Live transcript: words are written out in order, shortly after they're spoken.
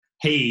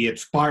Hey,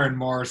 it's Byron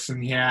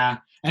Morrison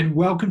here, and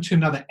welcome to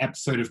another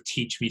episode of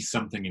Teach Me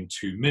Something in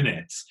 2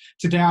 Minutes.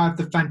 Today I have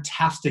the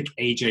fantastic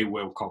AJ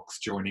Wilcox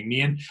joining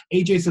me, and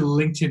AJ's a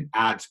LinkedIn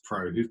Ads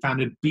Pro who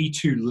founded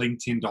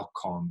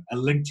B2LinkedIn.com, a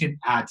LinkedIn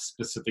ads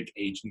specific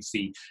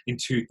agency in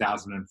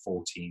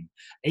 2014.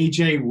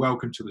 AJ,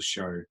 welcome to the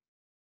show.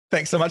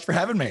 Thanks so much for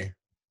having me.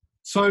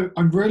 So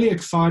I'm really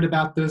excited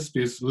about this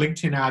because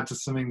LinkedIn ads are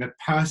something that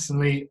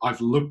personally I've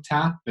looked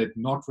at but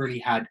not really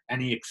had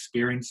any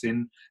experience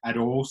in at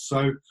all.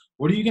 So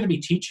what are you going to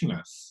be teaching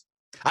us?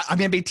 I'm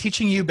going to be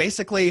teaching you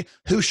basically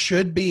who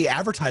should be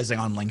advertising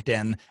on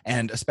LinkedIn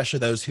and especially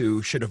those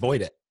who should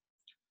avoid it.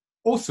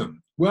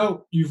 Awesome.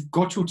 Well, you've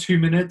got your 2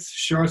 minutes.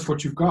 Show us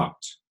what you've got.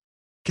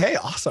 Okay,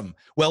 awesome.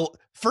 Well,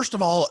 first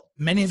of all,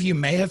 many of you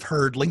may have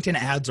heard LinkedIn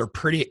ads are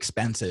pretty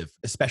expensive,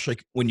 especially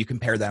when you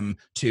compare them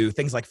to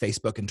things like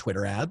Facebook and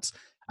Twitter ads.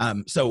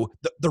 So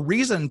the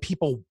reason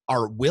people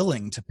are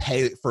willing to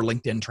pay for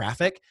LinkedIn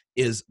traffic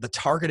is the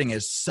targeting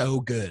is so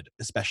good,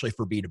 especially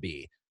for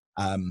B2B.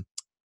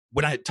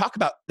 When I talk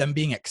about them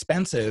being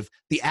expensive,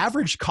 the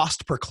average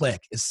cost per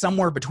click is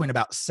somewhere between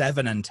about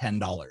 $7 and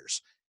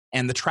 $10.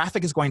 And the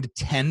traffic is going to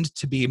tend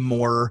to be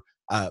more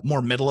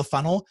middle of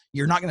funnel.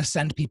 You're not going to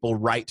send people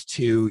right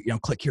to,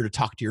 click here to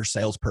talk to your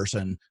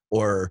salesperson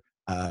or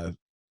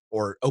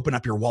open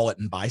up your wallet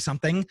and buy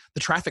something. The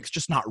traffic's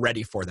just not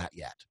ready for that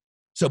yet.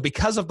 So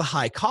because of the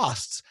high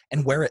costs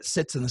and where it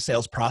sits in the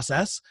sales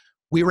process,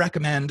 we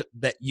recommend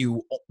that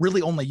you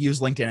really only use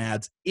LinkedIn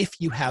ads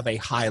if you have a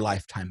high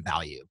lifetime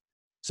value.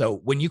 So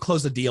when you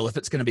close a deal, if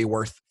it's going to be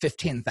worth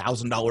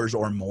 $15,000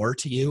 or more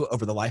to you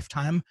over the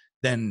lifetime,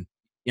 then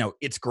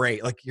it's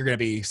great. Like you're going to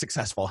be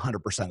successful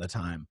 100% of the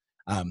time.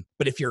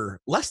 But if you're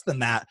less than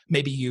that,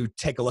 maybe you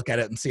take a look at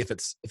it and see if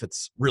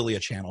it's really a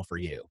channel for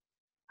you.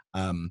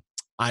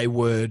 I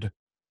would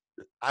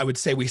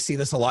say we see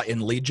this a lot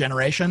in lead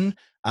generation,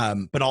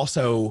 but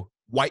also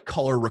white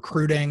collar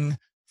recruiting,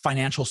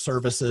 financial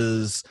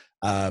services,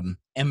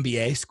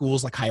 MBA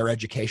schools like higher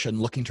education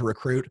looking to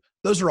recruit.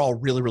 Those are all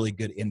really, really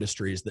good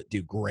industries that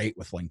do great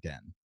with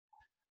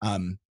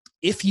LinkedIn.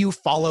 If you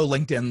follow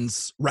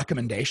LinkedIn's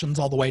recommendations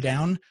all the way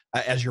down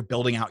as you're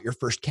building out your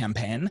first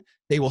campaign,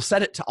 they will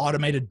set it to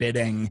automated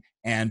bidding.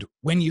 And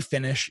when you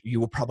finish, you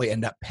will probably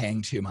end up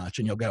paying too much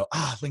and you'll go,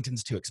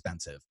 LinkedIn's too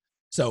expensive.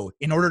 So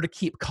in order to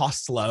keep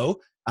costs low,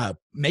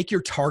 make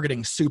your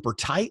targeting super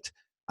tight.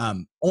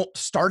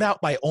 Start out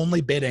by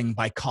only bidding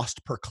by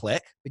cost per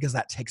click because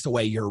that takes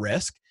away your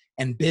risk,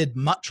 and bid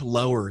much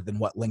lower than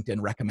what LinkedIn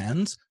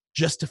recommends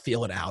just to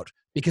feel it out.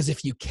 Because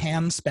if you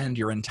can spend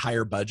your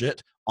entire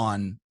budget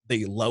on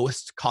the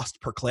lowest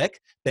cost per click,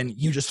 then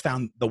you just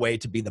found the way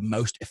to be the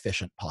most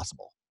efficient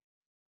possible.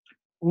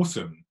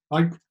 Awesome.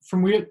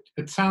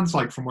 It sounds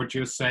like from what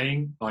you're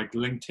saying, like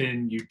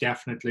LinkedIn, you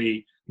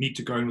definitely need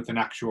to go in with an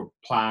actual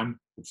plan.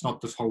 It's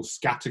not this whole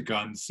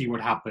scattergun, see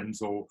what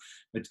happens, or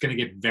it's going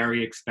to get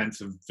very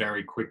expensive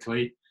very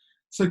quickly.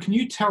 So can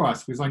you tell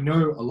us, because I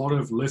know a lot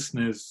of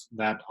listeners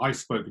that I've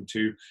spoken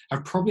to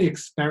have probably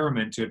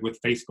experimented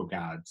with Facebook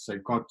ads.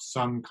 They've got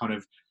some kind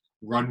of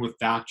run with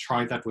that,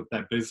 try that with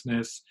their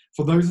business.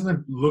 For those of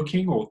them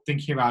looking or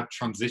thinking about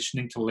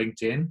transitioning to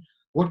LinkedIn,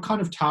 what kind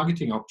of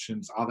targeting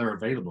options are there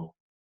available?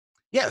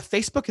 Yeah,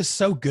 Facebook is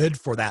so good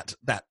for that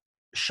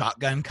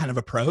shotgun kind of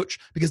approach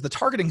because the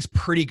targeting's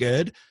pretty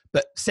good,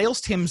 but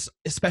sales teams,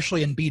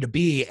 especially in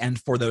B2B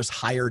and for those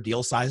higher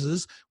deal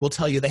sizes, will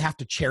tell you they have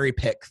to cherry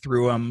pick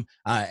through them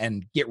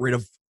and get rid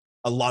of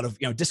a lot of,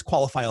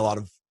 disqualify a lot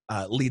of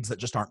leads that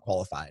just aren't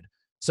qualified.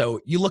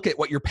 So you look at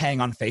what you're paying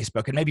on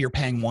Facebook and maybe you're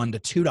paying $1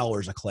 to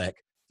 $2 a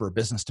click for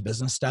business to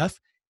business stuff.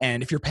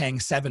 And if you're paying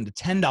 $7 to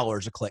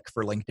 $10 a click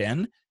for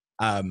LinkedIn,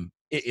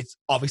 it's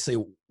obviously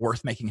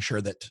worth making sure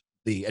that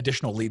the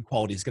additional lead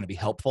quality is going to be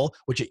helpful,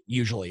 which it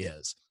usually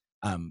is.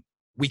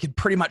 We could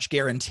pretty much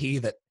guarantee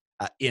that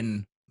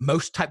in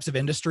most types of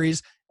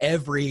industries,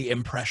 every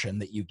impression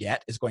that you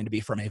get is going to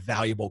be from a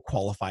valuable,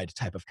 qualified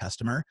type of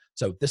customer.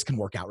 So this can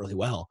work out really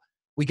well.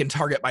 We can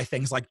target by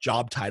things like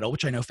job title,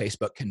 which I know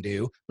Facebook can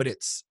do, but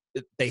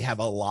they have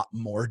a lot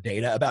more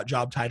data about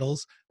job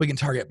titles. We can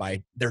target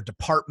by their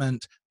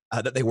department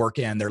that they work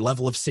in, their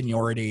level of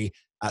seniority,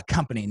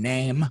 company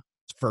name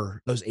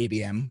for those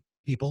ABM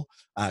people,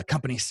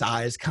 company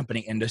size,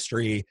 company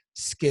industry,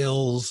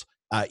 skills.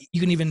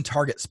 You can even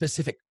target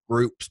specific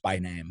groups by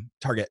name,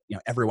 target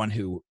everyone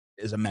who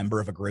is a member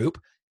of a group.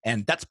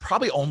 And that's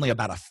probably only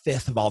about a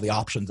fifth of all the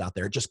options out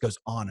there. It just goes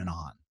on and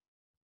on.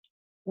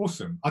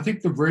 Awesome. I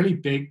think the really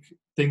big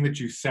thing that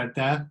you said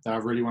there that I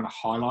really want to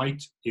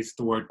highlight is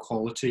the word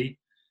quality.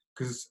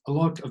 Because a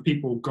lot of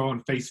people go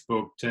on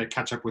Facebook to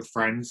catch up with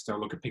friends. They'll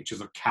look at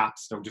pictures of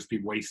cats. They'll just be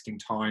wasting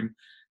time.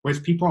 Whereas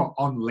people are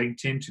on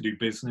LinkedIn to do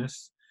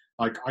business.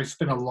 Like I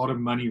spend a lot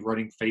of money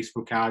running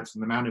Facebook ads,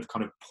 and the amount of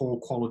kind of poor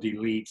quality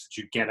leads that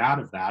you get out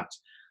of that,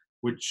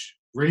 which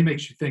really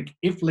makes you think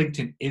if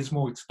LinkedIn is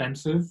more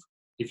expensive,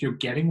 if you're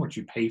getting what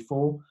you pay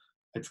for,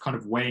 it's kind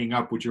of weighing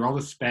up. Would you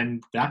rather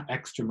spend that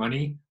extra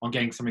money on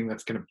getting something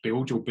that's going to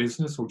build your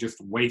business or just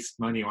waste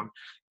money on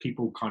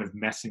people kind of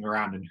messing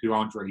around and who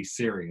aren't really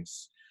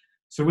serious?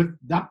 So with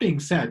that being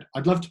said,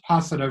 I'd love to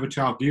pass that over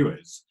to our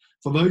viewers.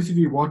 For those of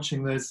you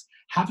watching this,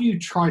 have you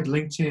tried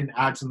LinkedIn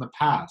ads in the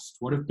past?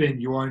 What have been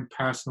your own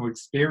personal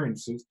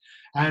experiences?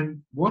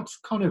 And what's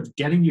kind of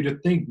getting you to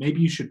think maybe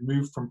you should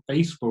move from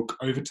Facebook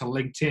over to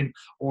LinkedIn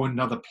or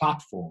another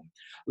platform?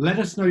 Let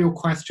us know your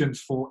questions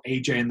for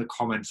AJ in the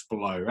comments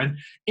below. And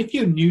if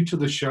you're new to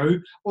the show,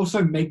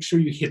 also make sure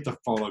you hit the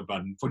follow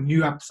button for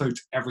new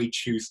episodes every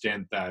Tuesday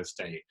and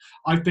Thursday.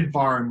 I've been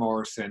Byron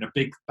Morrison. A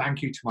big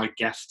thank you to my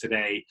guest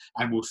today,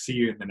 and we'll see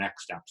you in the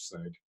next episode.